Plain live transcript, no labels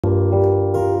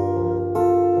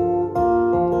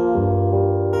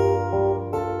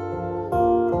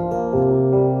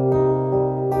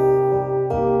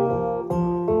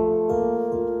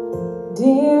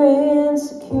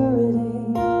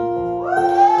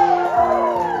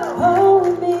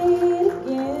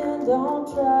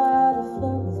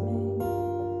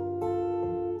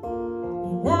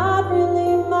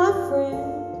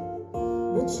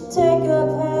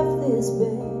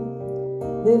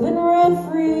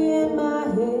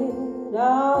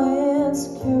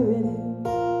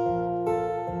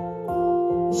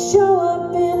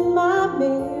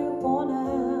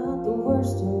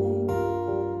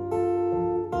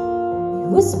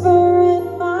whisper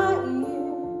in my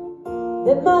ear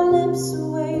that my lips are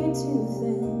way too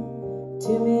thin,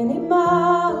 too many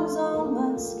miles on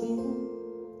my skin.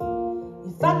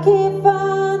 If I can't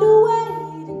find a way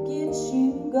to get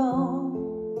you gone,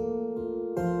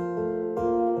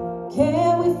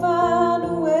 can we find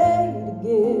a way to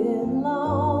get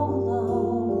along,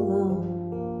 along?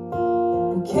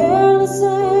 You're careless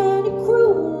and you're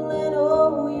cruel and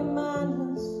oh, you're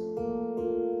mindless.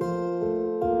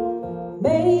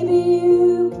 Maybe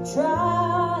you could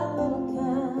try a little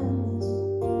kindness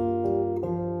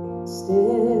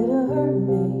instead of hurting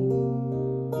me.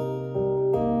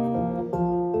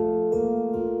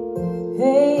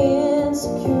 Hey,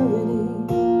 insecurity,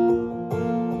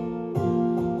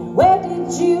 where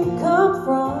did you come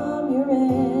from? Your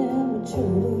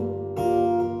immaturity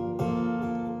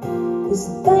is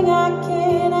the thing I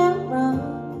can't outrun.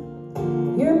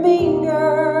 You're a mean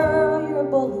girl, you're a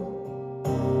bully,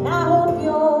 and I hope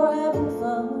you're having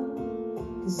fun.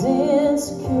 'Cause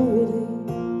insecurity,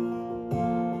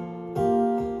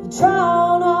 you try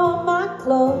on all my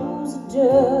clothes, it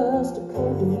just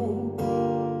occurred to me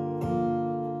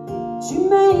that you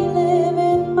may live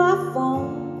in my phone.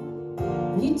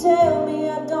 You tell me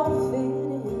I don't fit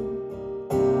in,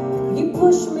 you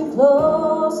push me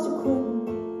close to quitting.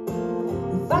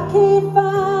 If I can't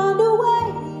find a way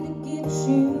to get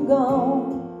you gone,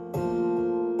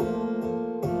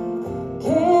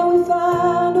 can we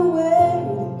find a way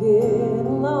to get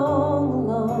along,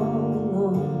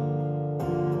 along?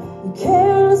 You're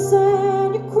careless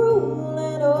and you're cruel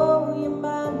and oh, you're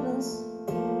mindless.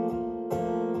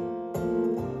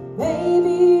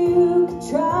 Maybe you could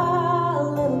try a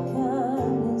little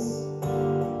kindness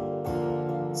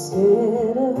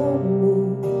instead of hurting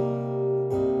me.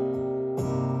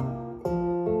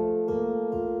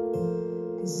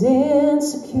 'Cause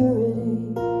insecurity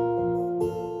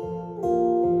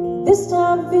this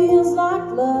time feels like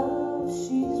love,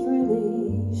 she's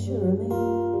really sure of me.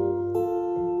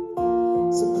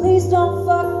 So please don't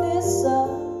fuck this up.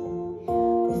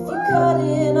 If you cut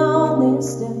in on this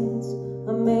dance,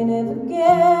 I may never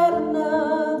get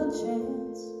another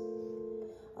chance.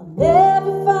 I'll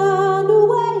never find a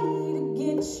way to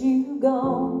get you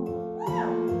gone.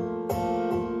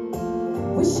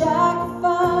 Wish I could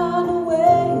find a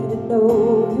way to know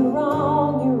you're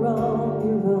wrong, you're wrong,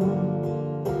 you're wrong.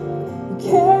 You're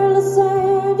careless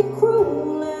and you're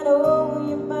cruel and oh,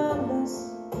 you're mindless.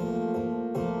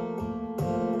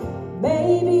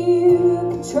 Maybe you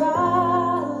could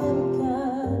try a little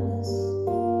kindness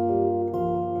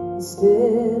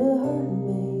instead of hurting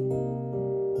me.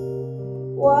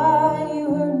 Why you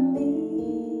hurting me?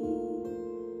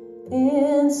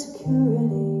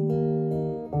 Insecurity.